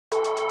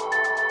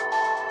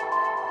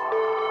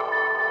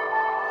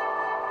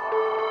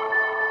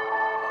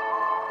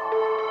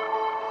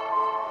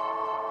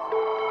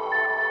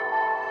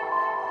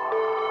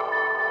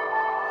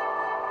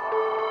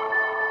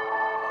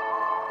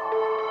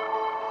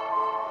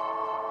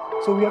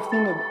So we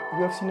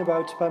have seen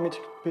about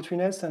parametric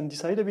Petri-nets and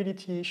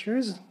decidability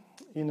issues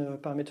in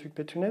parametric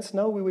Petri-nets.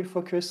 Now we will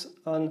focus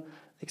on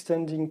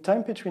extending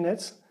time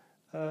Petri-nets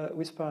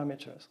with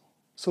parameters.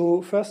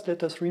 So first,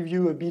 let us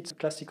review a bit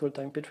classical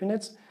time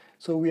Petri-nets.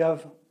 So we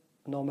have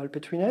normal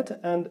Petri-net,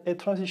 and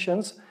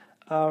transitions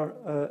are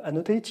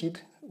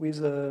annotated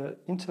with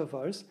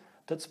intervals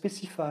that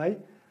specify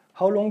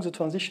how long the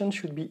transition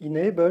should be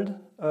enabled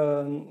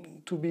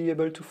to be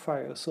able to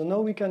fire. So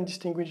now we can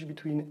distinguish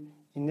between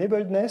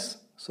enabledness,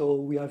 so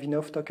we have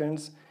enough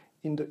tokens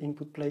in the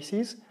input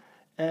places,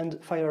 and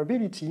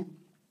fireability.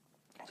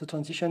 The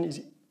transition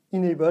is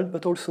enabled,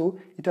 but also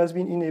it has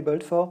been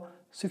enabled for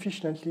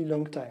sufficiently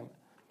long time.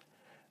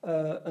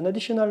 An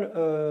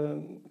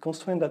additional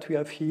constraint that we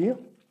have here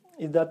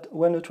is that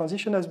when a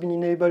transition has been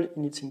enabled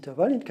in its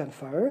interval, it can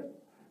fire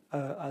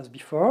as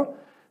before,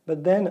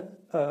 but then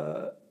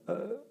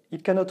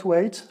it cannot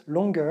wait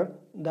longer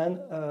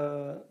than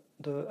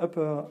the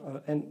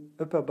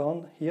upper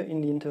bound here in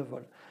the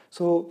interval.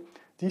 So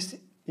this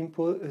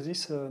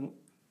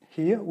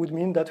here would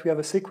mean that we have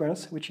a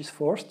sequence which is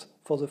forced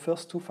for the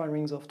first two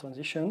firings of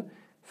transition.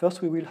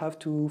 First, we will have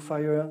to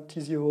fire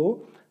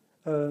T0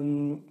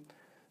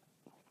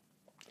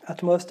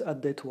 at most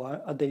at date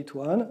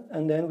one,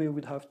 and then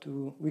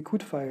we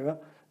could fire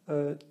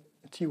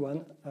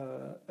T1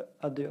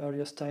 at the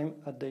earliest time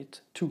at date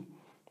 2.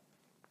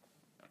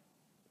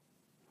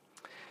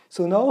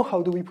 So now,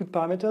 how do we put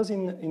parameters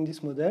in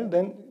this model?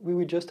 Then we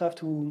would just have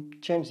to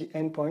change the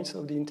endpoints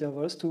of the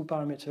intervals to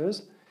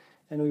parameters,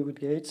 and we would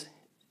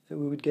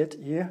get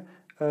here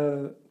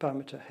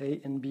parameter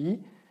A and B.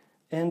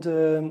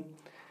 And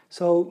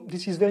so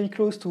this is very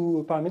close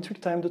to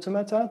parametric timed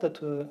automata that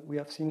we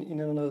have seen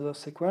in another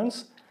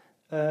sequence.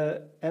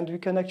 And we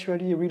can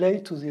actually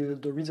relate to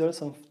the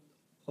results of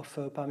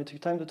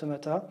parametric timed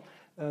automata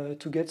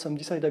to get some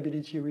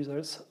decidability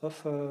results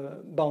of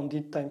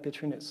bounded time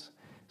Petri-nets.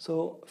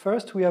 So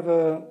first, we have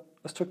a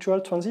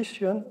structural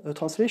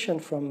translation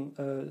from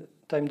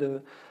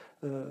timed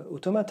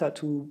automata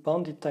to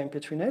bounded time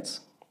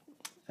Petri-nets.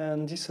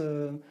 And this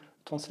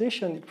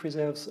translation, it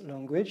preserves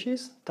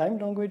languages, time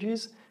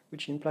languages,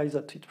 which implies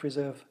that it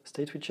preserves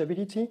state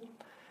reachability.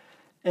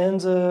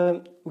 And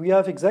we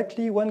have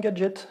exactly one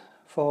gadget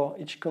for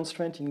each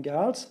constraint in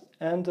guards,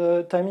 and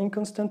timing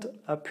constant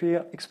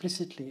appear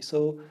explicitly.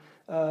 So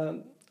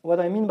what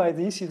I mean by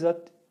this is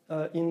that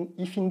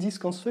if in this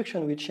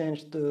construction we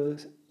change the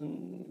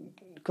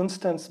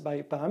constants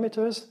by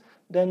parameters,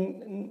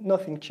 then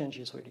nothing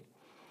changes really.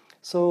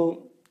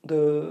 So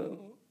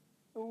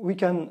we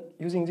can,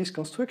 using this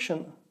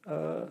construction,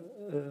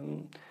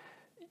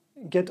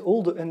 get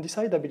all the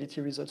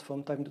undecidability results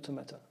from timed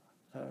automata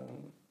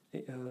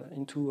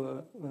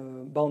into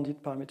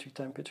bounded parametric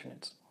time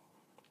Petri-nets.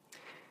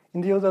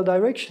 In the other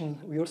direction,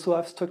 we also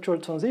have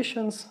structural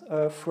transitions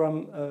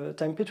from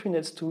time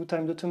Petri-nets to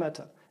timed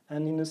automata.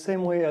 And in the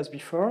same way as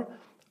before,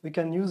 we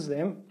can use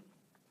them,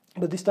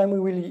 but this time we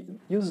will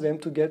use them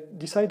to get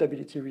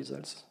decidability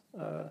results.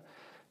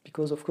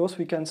 Because of course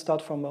we can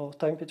start from our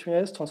time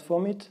Petri-nets,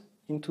 transform it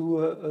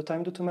into a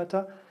timed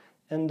automata,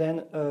 and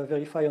then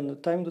verify on the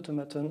timed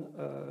automaton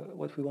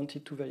what we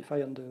wanted to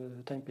verify on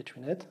the time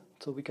Petri-net.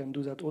 So we can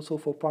do that also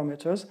for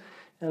parameters,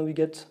 and we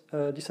get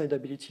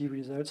decidability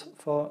results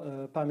for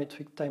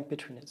parametric time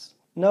Petri-nets.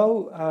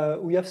 Now,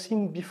 we have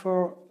seen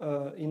before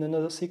in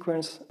another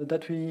sequence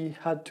that we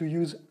had to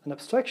use an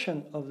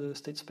abstraction of the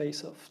state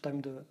space of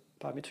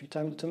parametric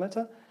timed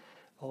automata,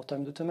 or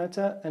timed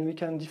automata, and we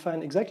can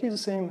define exactly the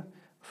same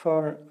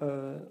for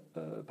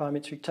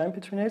parametric time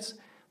Petri-nets,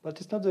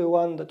 but it's not the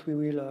one that we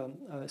will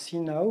see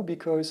now,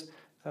 because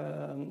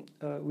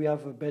we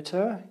have a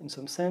better, in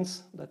some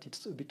sense, that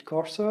it's a bit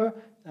coarser,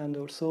 and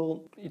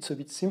also it's a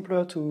bit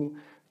simpler to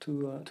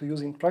use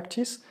in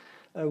practice.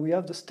 We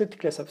have the state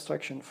class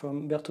abstraction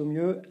from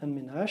Berthomieux and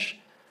Menache,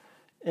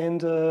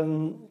 and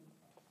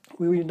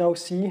we will now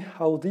see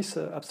how this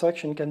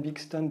abstraction can be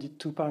extended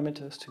to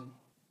parameters too.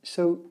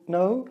 So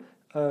now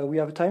we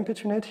have a time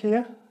Petri-net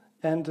here,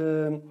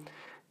 and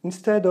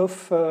instead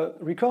of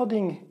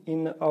recording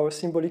in our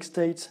symbolic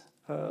state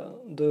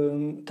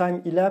the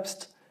time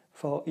elapsed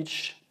for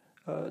each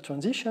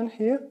transition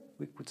here,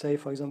 we could say,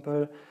 for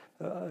example,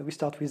 we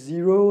start with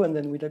 0, and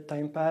then we let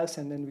time pass,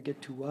 and then we get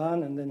to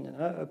 1, and then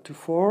up to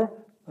 4,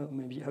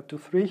 maybe up to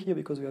 3 here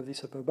because we have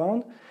this upper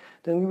bound.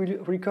 Then we will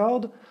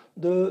record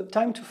the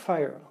time to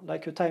fire,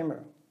 like a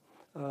timer,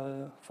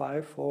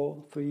 5,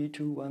 4, 3,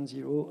 2, 1,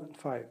 0, and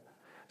 5.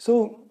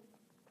 So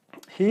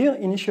here,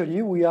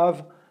 initially, we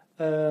have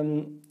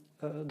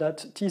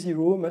that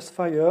T0 must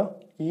fire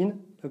in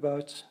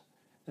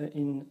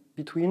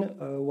between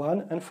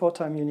 1 and 4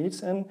 time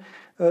units, and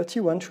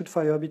T1 should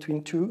fire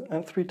between 2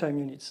 and 3 time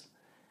units.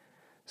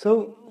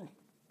 So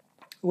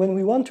when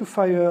we want to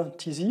fire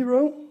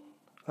T0,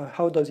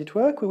 how does it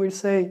work? We will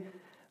say,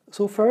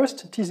 so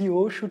first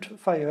T0 should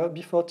fire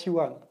before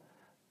T1,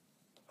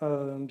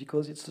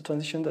 because it's the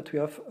transition that we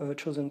have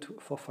chosen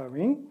for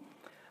firing.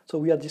 So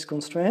we have this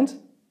constraint,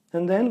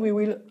 and then we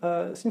will,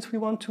 since we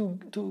want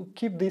to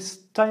keep this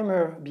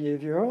timer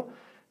behavior,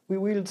 we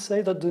will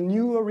say that the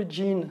new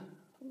origin,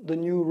 the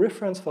new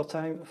reference for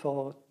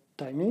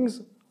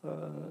timings,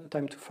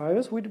 time to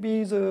fires, would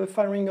be the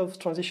firing of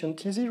transition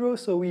T0.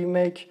 So we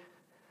make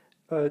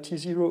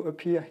T0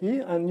 appear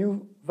here and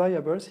new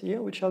variables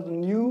here, which are the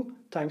new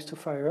times to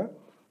fire.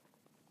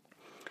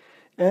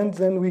 And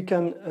then we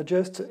can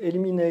just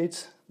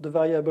eliminate the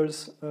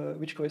variables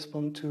which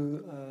correspond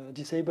to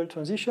disabled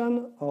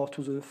transition or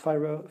to the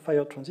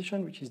fire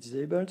transition, which is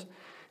disabled.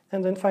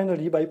 And then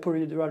finally, by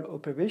polyhedral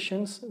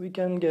operations, we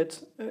can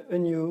get a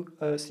new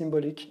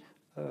symbolic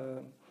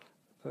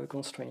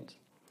constraint.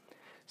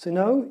 So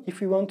now,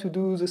 if we want to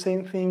do the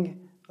same thing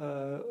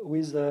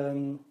with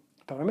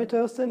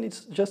parameters, then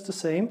it's just the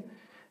same,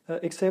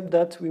 except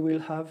that we will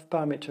have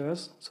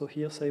parameters. So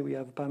here, say we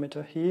have a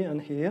parameter here and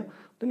here.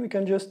 Then we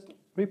can just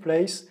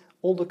replace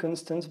all the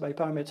constants by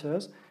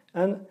parameters,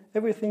 and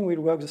everything will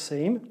work the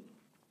same,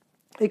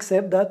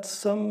 except that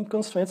some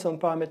constraints on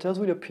parameters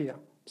will appear.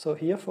 So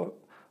here,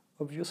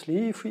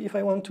 obviously, if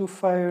I want to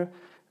fire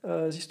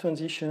this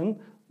transition,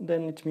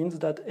 then it means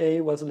that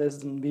A was less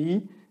than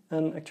B,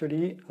 and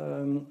actually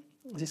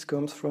this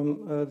comes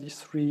from these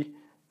three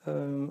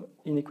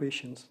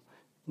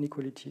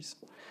inequalities.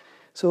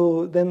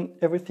 So then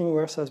everything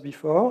works as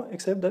before,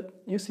 except that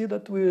you see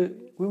that we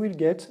will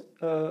get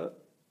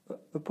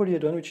a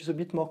polyhedron which is a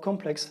bit more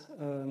complex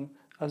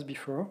as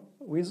before,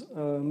 with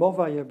more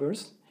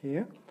variables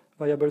here,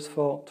 variables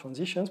for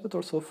transitions, but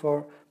also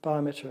for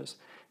parameters.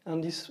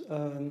 And these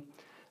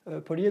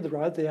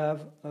polyhedra, they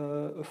have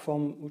a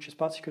form which is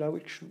particular,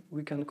 which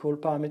we can call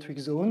parametric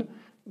zone,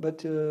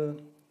 but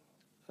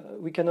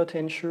we cannot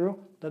ensure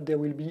that there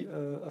will be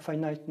a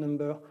finite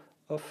number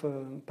of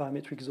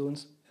parametric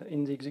zones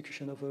in the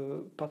execution of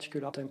a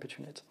particular time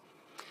Petri net.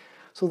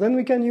 So then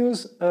we can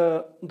use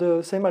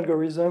the same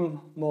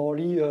algorithm more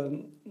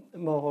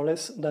or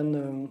less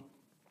than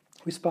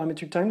with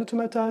parametric time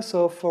automata.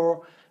 So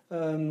for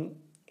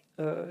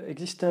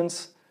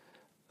existence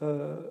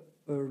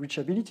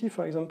reachability,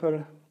 for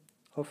example,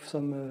 of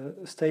some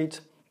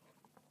state,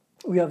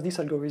 we have this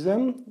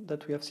algorithm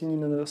that we have seen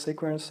in another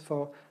sequence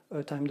for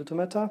timed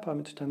automata,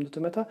 parametric timed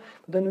automata.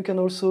 But then we can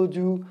also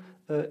do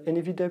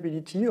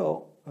inevitability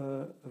or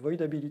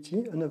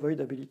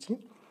unavoidability.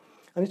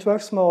 And it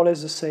works more or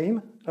less the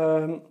same.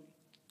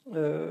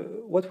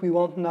 What we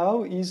want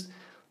now is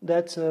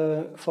that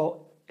for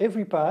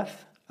every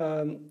path,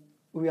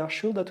 we are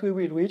sure that we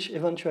will reach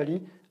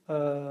eventually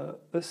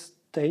a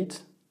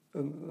state,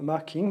 a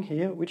marking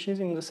here, which is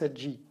in the set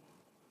G.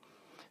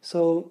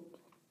 So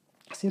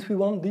since we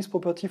want this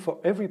property for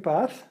every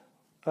path,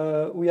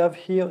 we have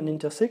here an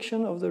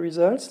intersection of the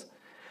results,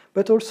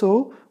 but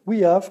also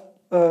we have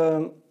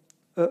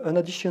an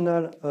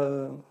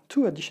additional,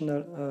 two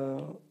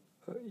additional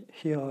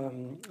here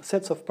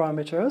sets of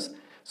parameters.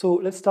 So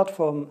let's start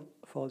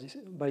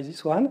by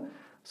this one.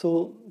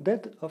 So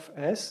det of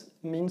S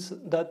means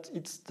that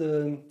it's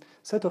the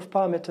set of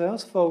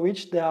parameters for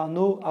which there are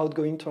no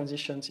outgoing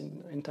transitions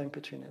in time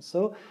Petri net.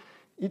 So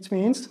it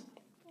means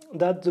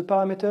that the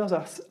parameters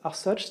are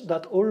such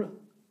that all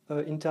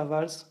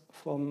intervals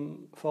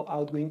for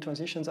outgoing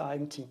transitions are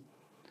empty.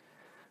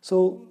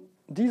 So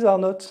these are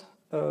not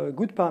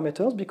good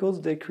parameters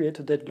because they create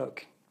a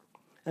deadlock.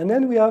 And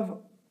then we have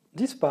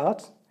this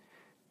part.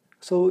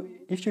 So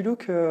if you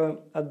look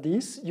at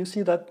this, you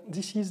see that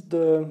this is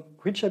the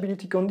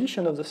reachability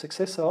condition of the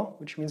successor,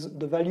 which means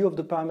the value of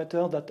the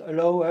parameter that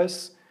allow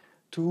us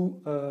to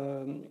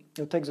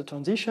take the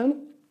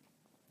transition.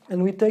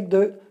 And we take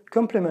the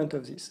complement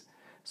of this.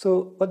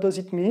 So what does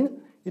it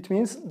mean? It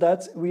means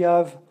that we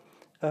have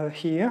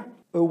here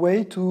a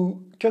way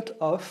to cut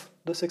off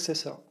the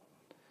successor.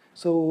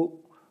 So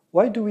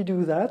why do we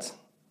do that?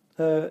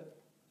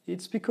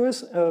 It's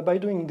because by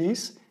doing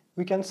this,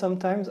 we can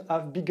sometimes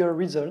have bigger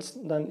results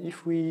than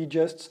if we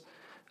just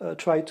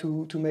try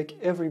to make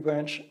every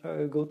branch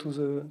go to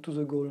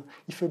the goal.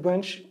 If a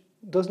branch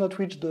does not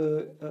reach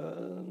the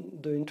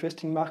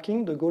interesting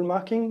marking, the goal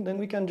marking, then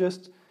we can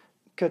just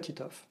cut it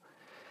off.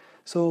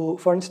 So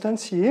for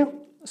instance here,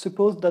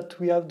 suppose that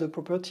we have the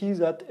property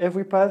that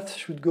every path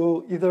should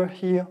go either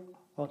here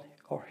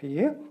or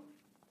here.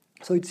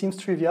 So it seems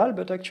trivial,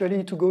 but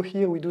actually to go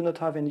here we do not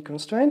have any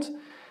constraint,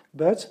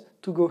 but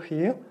to go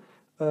here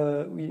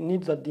we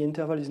need that the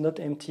interval is not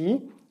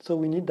empty, so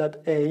we need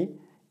that A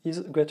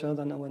is greater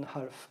than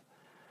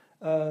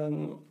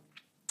 1/2,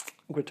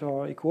 greater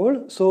or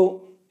equal.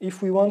 So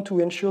if we want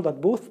to ensure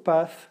that both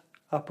paths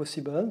are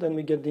possible, then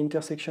we get the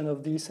intersection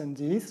of this and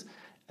this,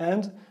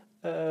 and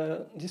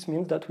this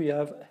means that we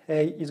have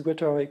A is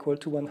greater or equal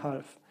to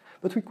 1/2.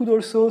 But we could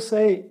also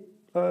say,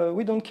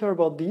 we don't care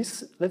about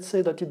this. Let's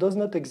say that it does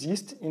not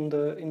exist in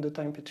the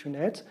time Petri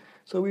net.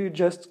 So we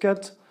just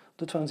cut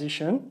the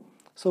transition.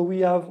 So we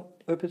have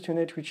a Petri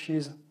net which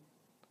is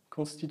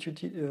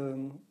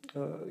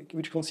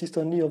which consists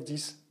only of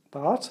this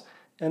part.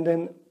 And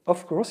then,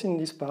 of course, in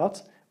this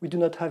part, we do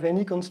not have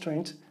any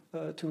constraint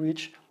to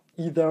reach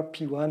either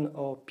P1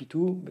 or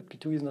P2, but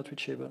P2 is not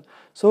reachable.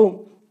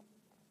 So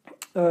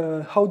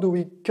how do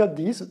we cut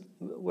this?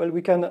 Well,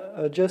 we can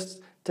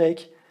just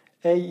take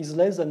A is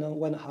less than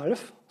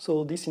 1/2,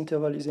 so this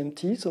interval is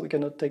empty, so we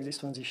cannot take this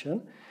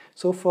transition.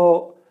 So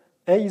for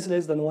A is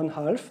less than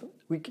 1/2,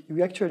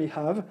 we actually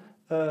have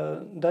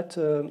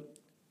that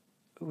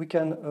we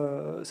can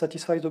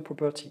satisfy the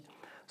property.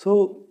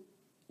 So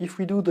if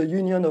we do the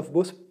union of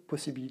both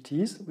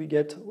possibilities, we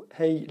get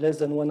A less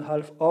than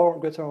 1/2 or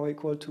greater or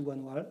equal to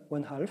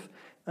 1/2,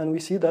 and we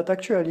see that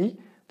actually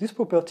this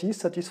property is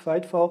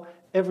satisfied for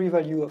every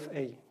value of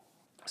A.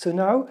 So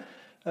now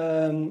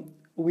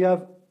we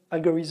have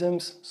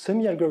algorithms,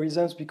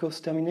 semi-algorithms,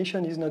 because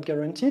termination is not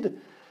guaranteed,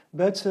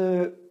 but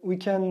we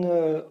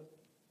can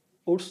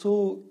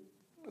also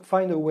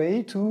find a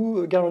way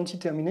to guarantee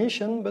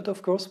termination, but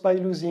of course by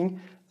losing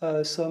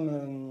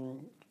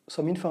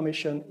some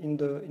information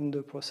in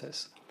the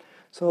process.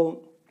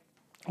 So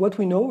what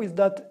we know is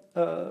that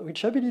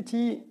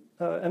reachability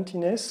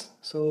emptiness,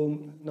 so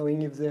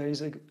knowing if there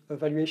is a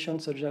valuation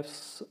such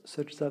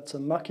that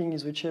some marking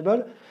is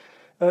reachable,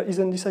 is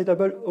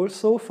undecidable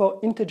also for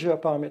integer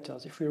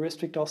parameters, if we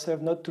restrict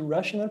ourselves not to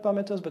rational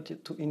parameters, but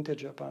to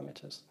integer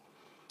parameters.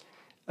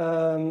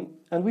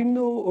 And we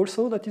know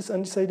also that it's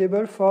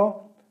undecidable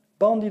for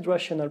bounded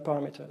rational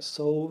parameters.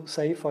 So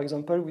say, for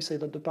example, we say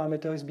that the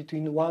parameter is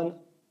between 1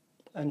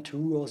 and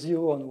 2, or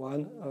 0 and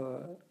 1,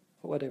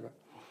 whatever.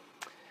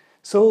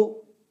 So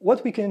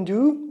what we can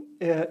do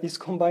is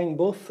combine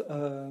both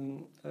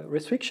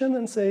restriction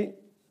and say,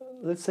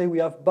 let's say we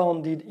have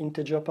bounded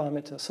integer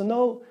parameters. So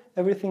now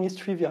everything is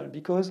trivial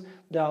because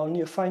there are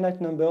only a finite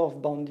number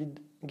of bounded,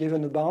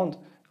 given a bound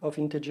of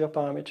integer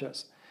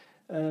parameters.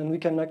 And we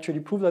can actually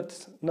prove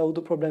that now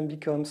the problem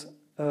becomes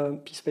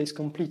p-space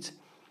complete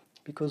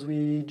because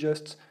we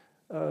just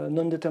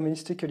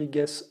non-deterministically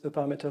guess a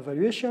parameter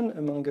valuation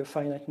among a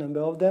finite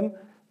number of them.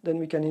 Then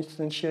we can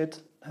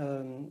instantiate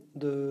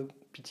the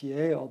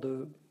PTA or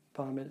the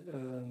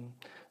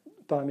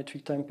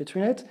parametric time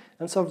Petri net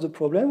and solve the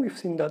problem. We've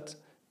seen that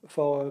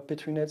for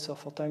Petri nets or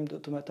for timed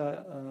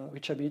automata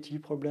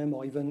reachability problem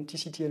or even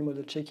TCTL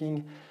model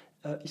checking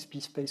is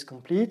p-space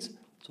complete,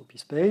 so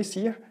p-space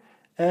here.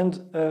 And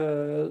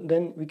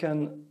then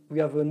we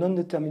have a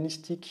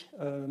non-deterministic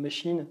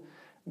machine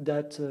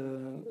that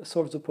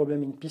solves the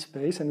problem in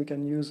p-space, and we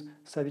can use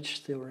Savage's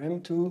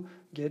theorem to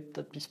get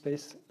that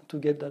p-space, to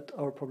get that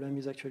our problem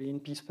is actually in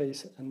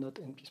p-space and not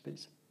in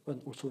p-space, but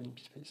also in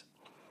p-space.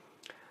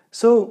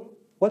 So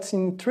what's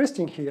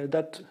interesting here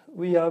that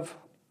we have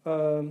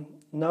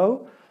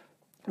now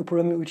a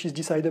problem which is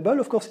decidable.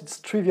 Of course, it's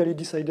trivially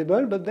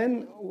decidable, but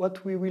then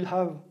what we will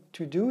have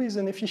to do is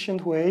an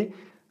efficient way,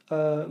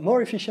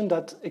 more efficient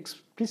than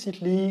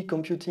explicitly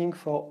computing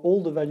for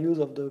all the values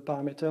of the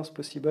parameters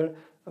possible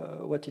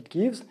what it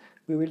gives.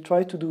 We will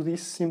try to do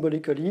this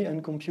symbolically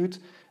and compute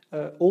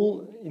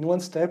all in one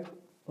step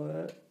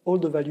all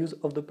the values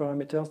of the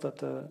parameters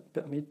that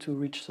permit to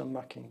reach some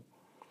marking.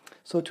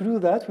 So to do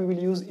that, we will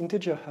use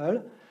integer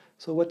hull.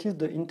 So what is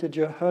the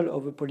integer hull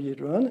of a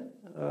polyhedron?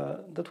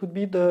 That would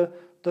be the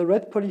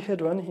red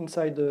polyhedron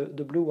inside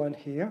the blue one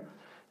here.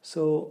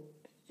 So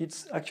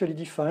it's actually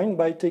defined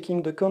by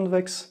taking the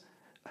convex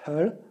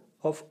hull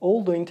of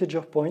all the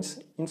integer points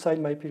inside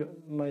my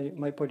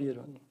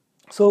polyhedron.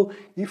 So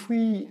if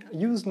we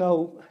use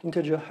now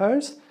integer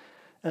hulls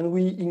and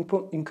we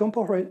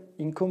incorporate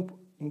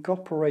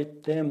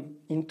them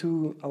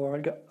into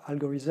our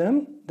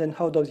algorithm, then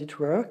how does it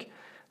work?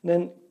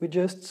 Then we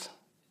just,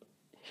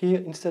 here,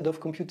 instead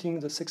of computing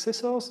the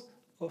successors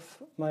of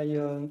my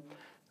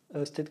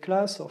state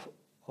class or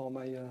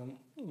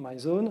my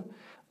zone,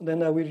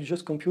 then I will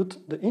just compute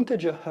the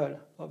integer hull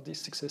of this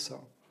successor.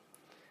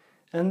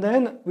 And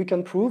then we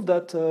can prove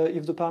that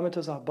if the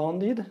parameters are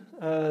bounded,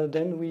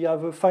 then we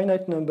have a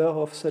finite number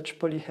of such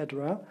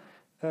polyhedra,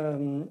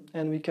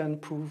 and we can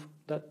prove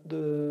that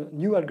the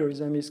new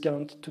algorithm is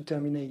guaranteed to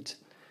terminate.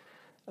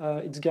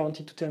 It's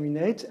guaranteed to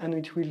terminate, and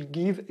it will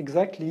give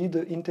exactly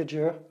the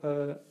integer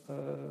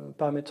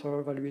parameter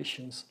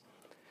evaluations.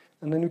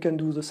 And then we can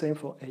do the same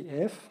for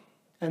AF.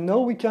 And now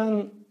we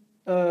can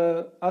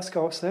ask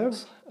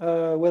ourselves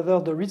whether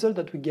the result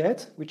that we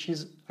get, which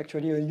is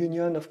actually a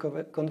union of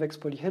convex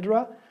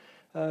polyhedra,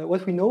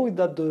 what we know is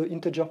that the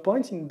integer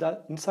points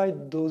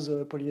inside those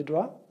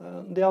polyhedra,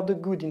 they are the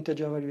good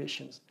integer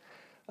evaluations.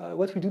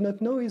 What we do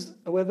not know is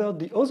whether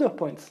the other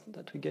points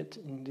that we get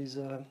in these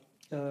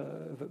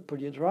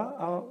polyhedra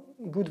are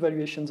good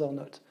valuations or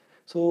not.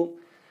 So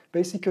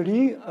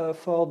basically,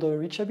 for the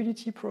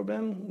reachability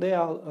problem, they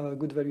are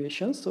good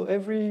valuations. So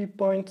every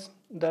point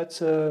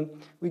that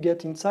we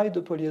get inside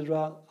the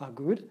polyhedra are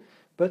good,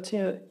 but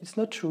it's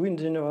not true in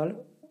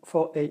general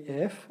for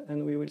AF,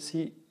 and we will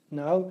see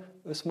now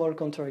a small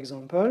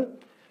counterexample.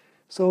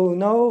 So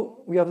now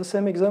we have the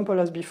same example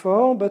as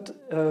before, but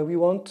we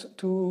want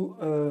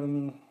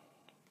to,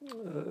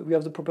 we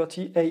have the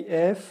property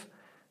AF,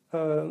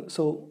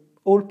 so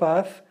all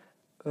paths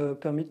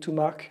permit to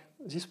mark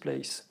this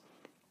place.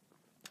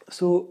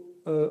 So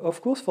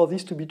of course, for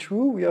this to be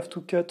true, we have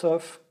to cut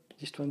off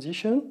this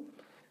transition.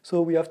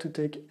 So we have to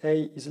take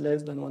A is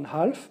less than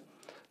 1/2.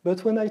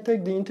 But when I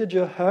take the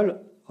integer hull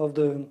of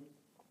the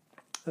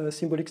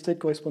symbolic state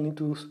corresponding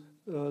to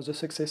the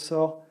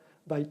successor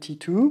by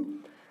T2,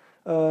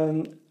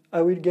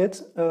 I will get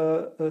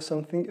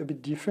something a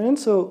bit different.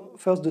 So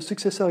first, the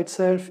successor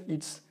itself,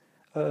 it's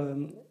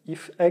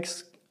if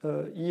x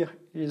here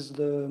is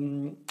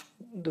the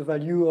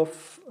value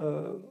of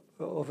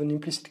an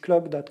implicit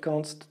clock that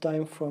counts the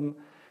time from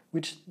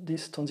which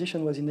this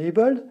transition was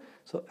enabled.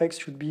 So x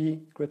should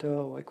be greater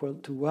or equal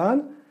to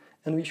 1,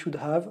 and we should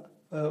have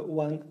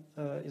 1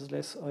 is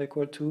less or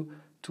equal to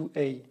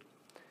 2a.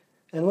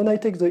 And when I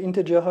take the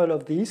integer hull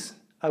of this,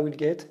 I will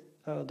get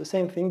the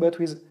same thing, but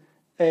with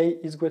a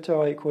is greater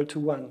or equal to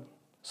 1.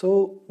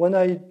 So when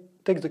I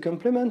take the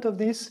complement of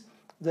this,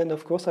 then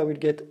of course I will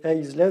get a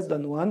is less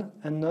than 1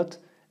 and not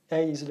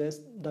a is less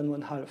than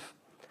 1/2.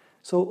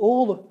 So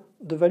all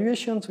the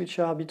valuations which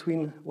are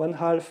between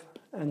 1/2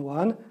 and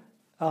 1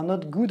 are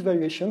not good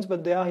valuations,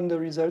 but they are in the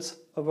results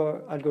of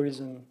our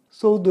algorithm.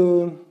 So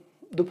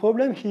the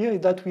problem here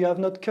is that we have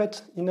not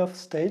cut enough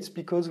states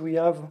because we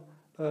have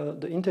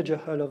the integer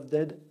hull of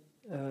dead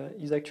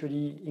is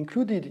actually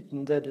included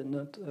in dead, and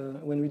not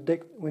when we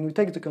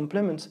take the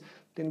complements,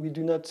 then we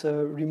do not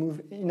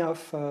remove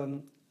enough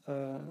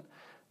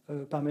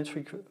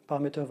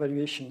parameter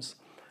valuations.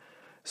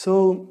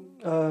 So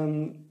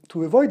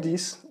to avoid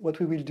this, what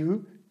we will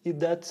do is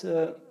that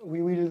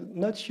we will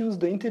not use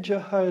the integer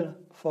hull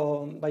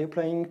by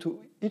applying to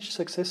each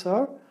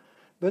successor,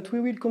 but we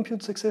will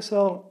compute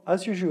successor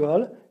as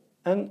usual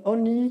and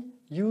only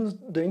use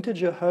the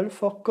integer hull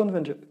for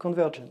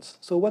convergence.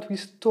 So what we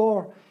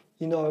store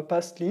in our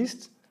past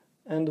list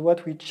and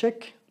what we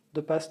check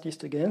the past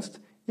list against,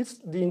 it's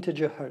the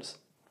integer hulls.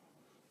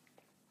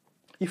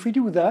 If we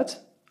do that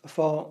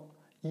for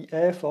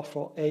EF or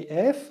for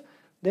AF,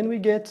 then we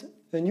get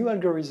a new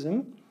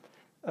algorithm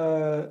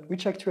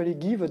which actually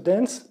gives a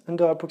dense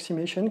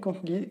underapproximation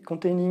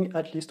containing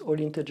at least all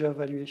integer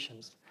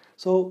valuations.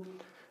 So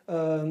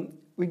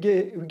we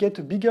get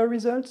a bigger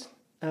result,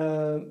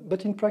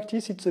 but in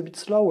practice it's a bit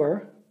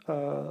slower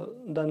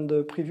than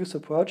the previous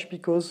approach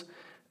because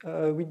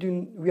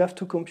we have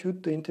to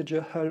compute the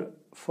integer hull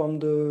from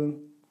the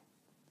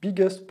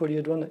biggest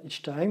polyhedron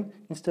each time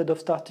instead of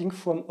starting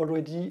from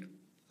already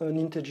an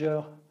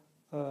integer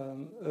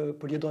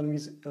polyhedron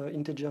with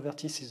integer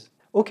vertices.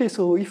 Okay,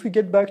 so if we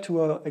get back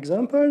to our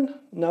example,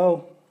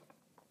 now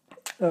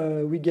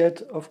we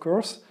get, of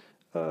course,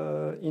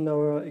 in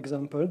our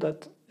example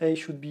that A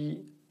should be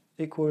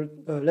equal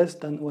less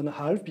than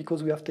 1/2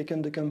 because we have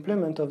taken the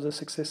complement of the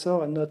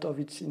successor and not of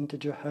its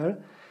integer hull.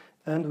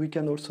 And we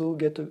can also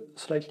get a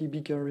slightly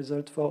bigger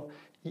result for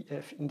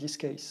EF in this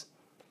case.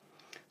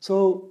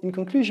 So in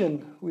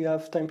conclusion, we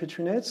have time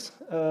Petri nets,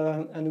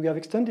 and we have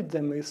extended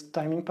them with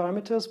timing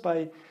parameters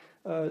by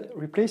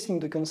replacing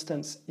the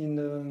constants in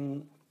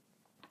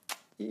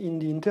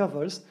the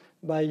intervals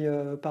by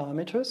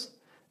parameters.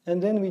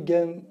 And then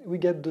we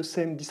get the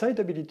same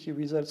decidability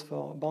results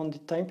for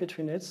bounded time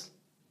Petri nets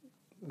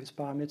with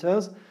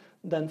parameters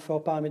than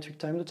for parametric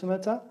time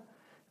automata.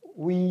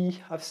 We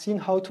have seen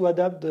how to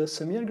adapt the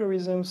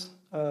semi-algorithms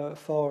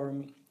for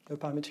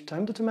parametric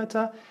time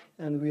automata,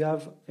 and we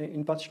have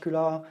in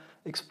particular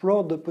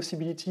explored the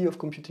possibility of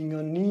computing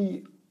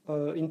only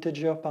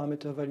integer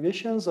parameter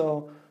valuations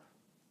or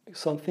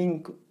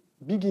something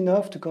big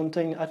enough to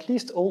contain at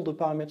least all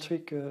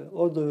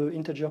the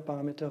integer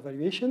parameter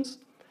valuations.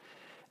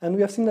 And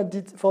we have seen that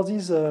for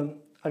this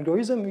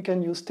algorithm we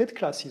can use state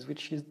classes,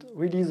 which is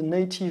really the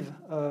native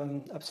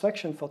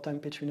abstraction for time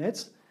Petri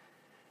nets.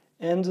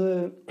 And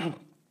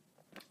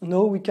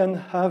now we can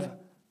have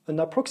an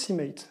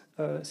approximate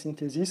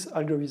synthesis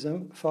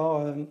algorithm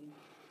for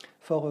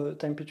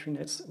time Petri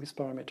nets with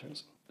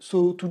parameters.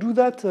 So to do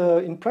that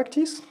in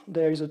practice,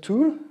 there is a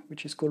tool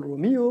which is called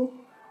Romeo,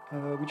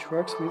 which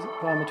works with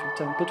parametric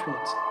time Petri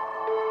nets.